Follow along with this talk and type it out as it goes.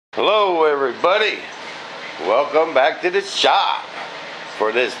Hello everybody, welcome back to the shop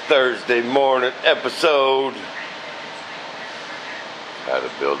for this Thursday morning episode. How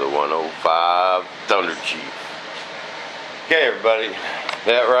to build a 105 thunderchief. Okay everybody,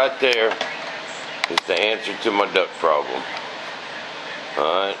 that right there is the answer to my duct problem.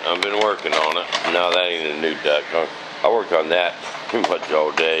 Alright, I've been working on it. No, that ain't a new duct. I worked on that pretty much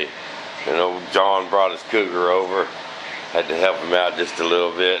all day. And old John brought his cougar over. Had to help him out just a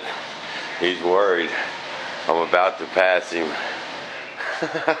little bit. He's worried I'm about to pass him.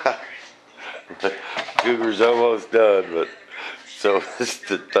 The cougar's almost done, but so is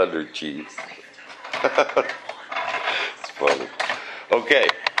the thunderchief. It's funny. Okay,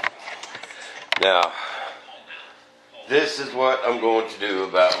 now this is what I'm going to do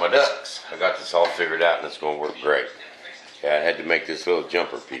about my ducks. I got this all figured out and it's going to work great. Okay, I had to make this little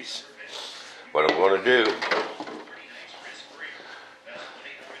jumper piece. What I'm going to do,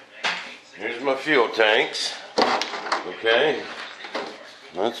 here's my fuel tanks. Okay,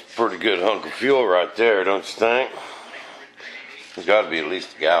 that's a pretty good hunk of fuel right there, don't you think? There's got to be at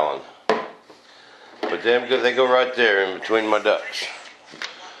least a gallon. But they go right there in between my ducts.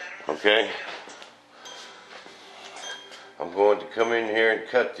 Okay, I'm going to come in here and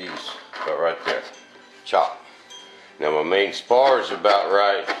cut these about right there. Chop. Now my main spar is about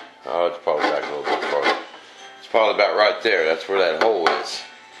right. Oh, it's probably back a little bit farther. It's probably about right there. That's where that hole is.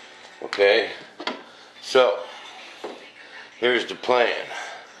 Okay, so here's the plan.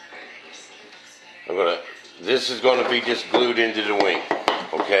 This is going to be just glued into the wing.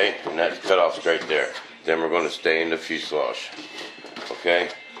 Okay, and that's cut off straight there. Then we're going to stay in the fuselage. Okay,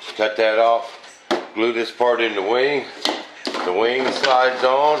 cut that off. Glue this part in the wing. The wing slides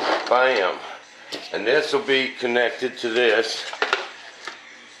on. Bam. And this will be connected to this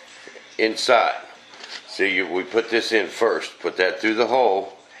inside. See, we put this in first. Put that through the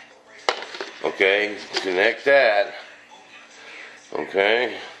hole. Okay, connect that.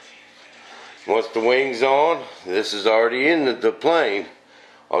 Okay. Once the wing's on, this is already in the plane.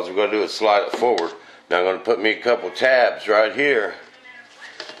 All we're going to do is slide it forward. Now I'm going to put me a couple tabs right here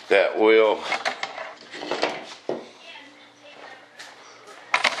that will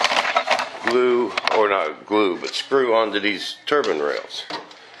glue, or not glue, but screw onto these turbine rails.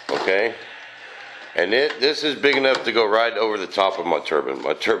 Okay. And this is big enough to go right over the top of my turbine.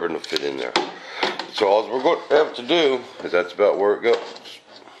 My turbine will fit in there. So all we're going to have to do, because that's about where it goes,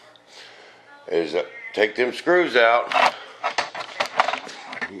 is take them screws out.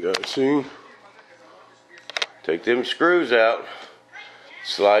 You guys see? Take them screws out.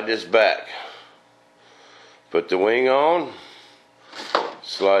 Slide this back. Put the wing on.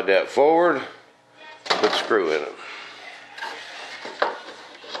 Slide that forward. Put screw in it.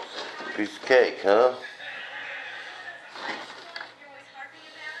 Piece of cake, huh?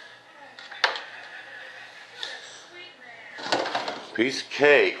 Piece of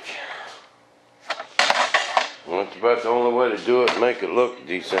cake. Well, that's about the only way to do it and make it look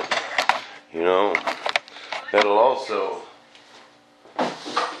decent. You know, that'll also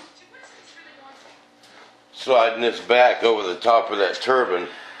sliding this back over the top of that turbine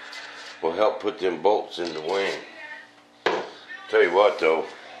will help put them bolts in the wing. Tell you what though,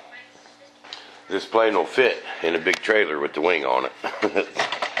 this plane will fit in a big trailer with the wing on it.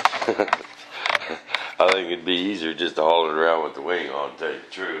 I think it'd be easier just to haul it around with the wing on, to tell you the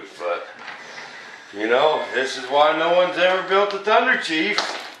truth. But, you know, this is why no one's ever built a thunderchief.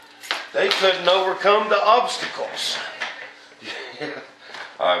 They couldn't overcome the obstacles.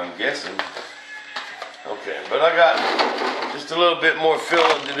 I'm guessing. Okay, but I got just a little bit more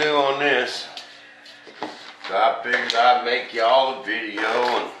filling to do on this. So I figured I'd make y'all a video,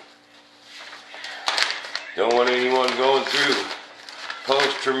 and don't want anyone going through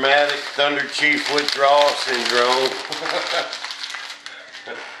post-traumatic thunderchief withdrawal syndrome.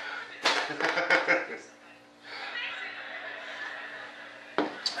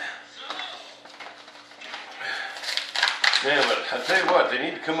 Yeah, but I tell you what, they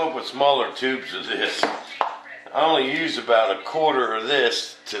need to come up with smaller tubes of this. I only use about a quarter of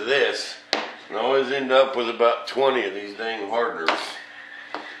this to this, and I always end up with about 20 of these dang hardeners.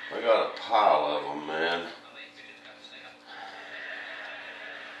 I got a pile of them, man.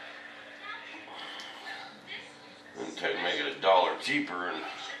 Make it $1 cheaper and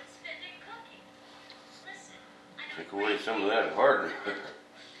take away some of that hardener.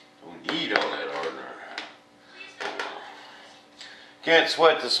 Don't need all that hardener. Can't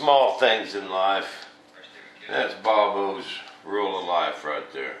sweat the small things in life. That's Bobo's rule of life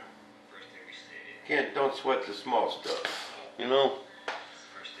right there. Don't sweat the small stuff. You know?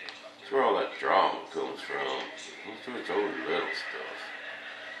 That's where all that drama comes from. That's where it's all the little stuff.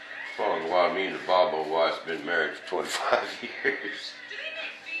 following why me and the Bobo wife's been married for 25 years.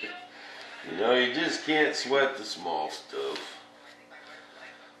 You know, you just can't sweat the small stuff.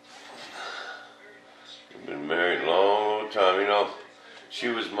 We've been married a long time. You know, she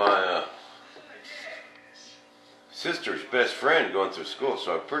was my sister's best friend going through school,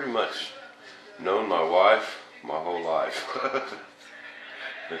 so I've pretty much known my wife my whole life.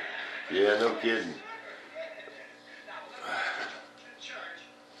 Yeah, no kidding.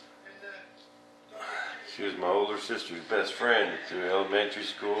 She was my older sister's best friend through elementary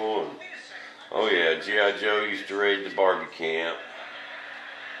school, and oh yeah, G.I. Joe used to raid the Barbie camp.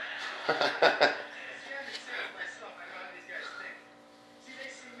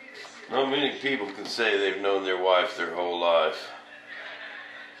 Not many people can say they've known their wife their whole life.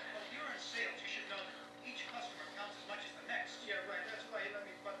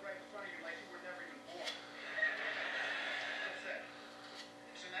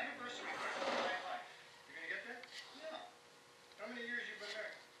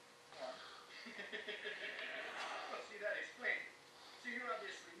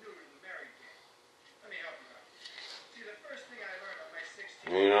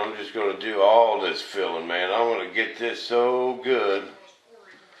 You know, I'm just going to do all this filling, man. I want to get this so good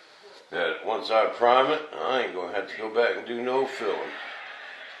that once I prime it, I ain't going to have to go back and do no filling.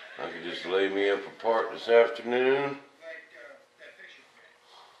 I could just lay me up apart this afternoon.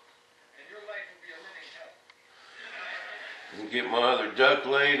 And get my other duct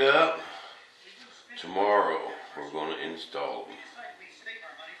laid up. Tomorrow, we're going to install them.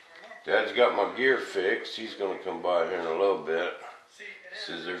 Dad's got my gear fixed. He's going to come by here in a little bit.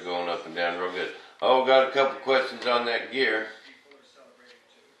 Says they're going up and down real good. Oh, got a couple questions on that gear.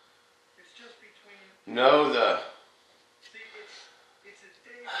 No,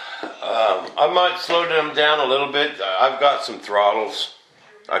 I might slow them down a little bit. I've got some throttles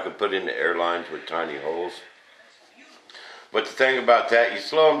I could put in the airlines with tiny holes. But the thing about that, you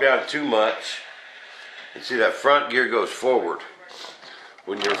slow them down too much, and see that front gear goes forward.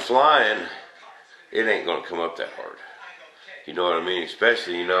 When you're flying, it ain't going to come up that hard. You know what I mean?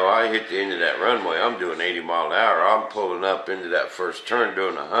 Especially, you know, I hit the end of that runway. I'm doing 80 mile an hour. I'm pulling up into that first turn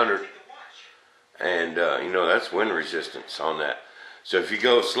doing 100. And, you know, that's wind resistance on that. So if you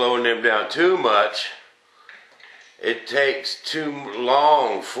go slowing them down too much, it takes too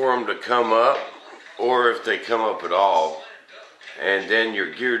long for them to come up, or if they come up at all. And then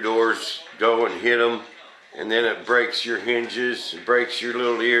your gear doors go and hit them, and then it breaks your hinges, it breaks your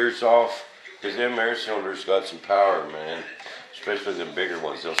little ears off. Because them air cylinders got some power, man. Especially the bigger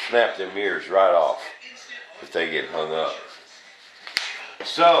ones. They'll snap them ears right off if they get hung up.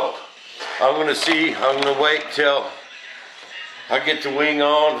 So, I'm going to wait till I get the wing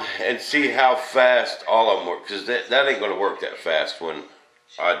on and see how fast all of them work. Because that ain't going to work that fast when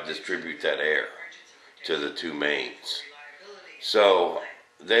I distribute that air to the two mains. So,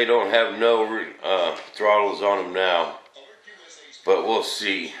 they don't have no throttles on them now. But we'll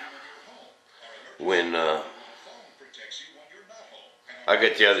see when I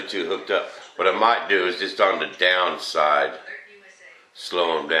get the other two hooked up. What I might do is just on the downside,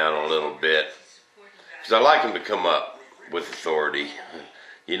 slow them down a little bit. Because I like them to come up with authority.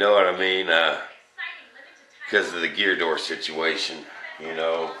 You know what I mean? Because of the gear door situation. You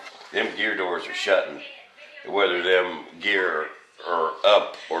know, them gear doors are shutting, whether them gear are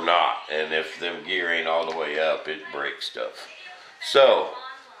up or not. And if them gear ain't all the way up, it breaks stuff. So,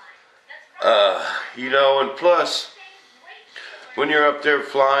 you know, and plus, when you're up there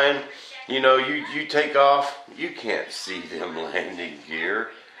flying, you know, you take off, you can't see them landing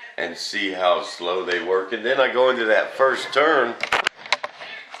gear and see how slow they work. And then I go into that first turn,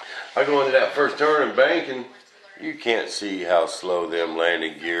 and banking, you can't see how slow them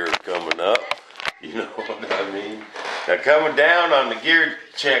landing gear are coming up. You know what I mean? Now coming down on the gear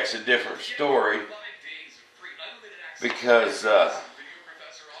check's a different story, because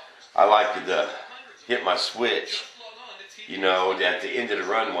I like to hit my switch, you know, at the end of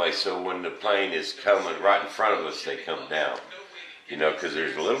the runway, so when the plane is coming right in front of us, they come down. You know, because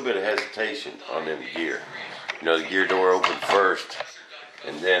there's a little bit of hesitation on them gear. You know, the gear door opened first,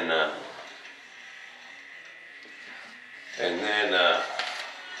 and then the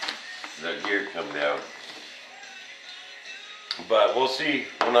gear come down. But we'll see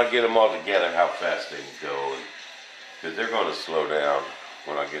when I get them all together how fast they can go, because they're going to slow down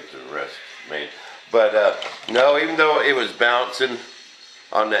when I get to the rest made. But no, even though it was bouncing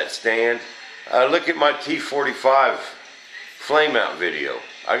on that stand, look at my T45 flame out video.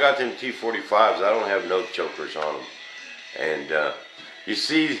 I got them T45s. I don't have no chokers on them. And you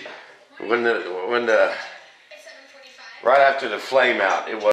see, when the right after the flame out, it was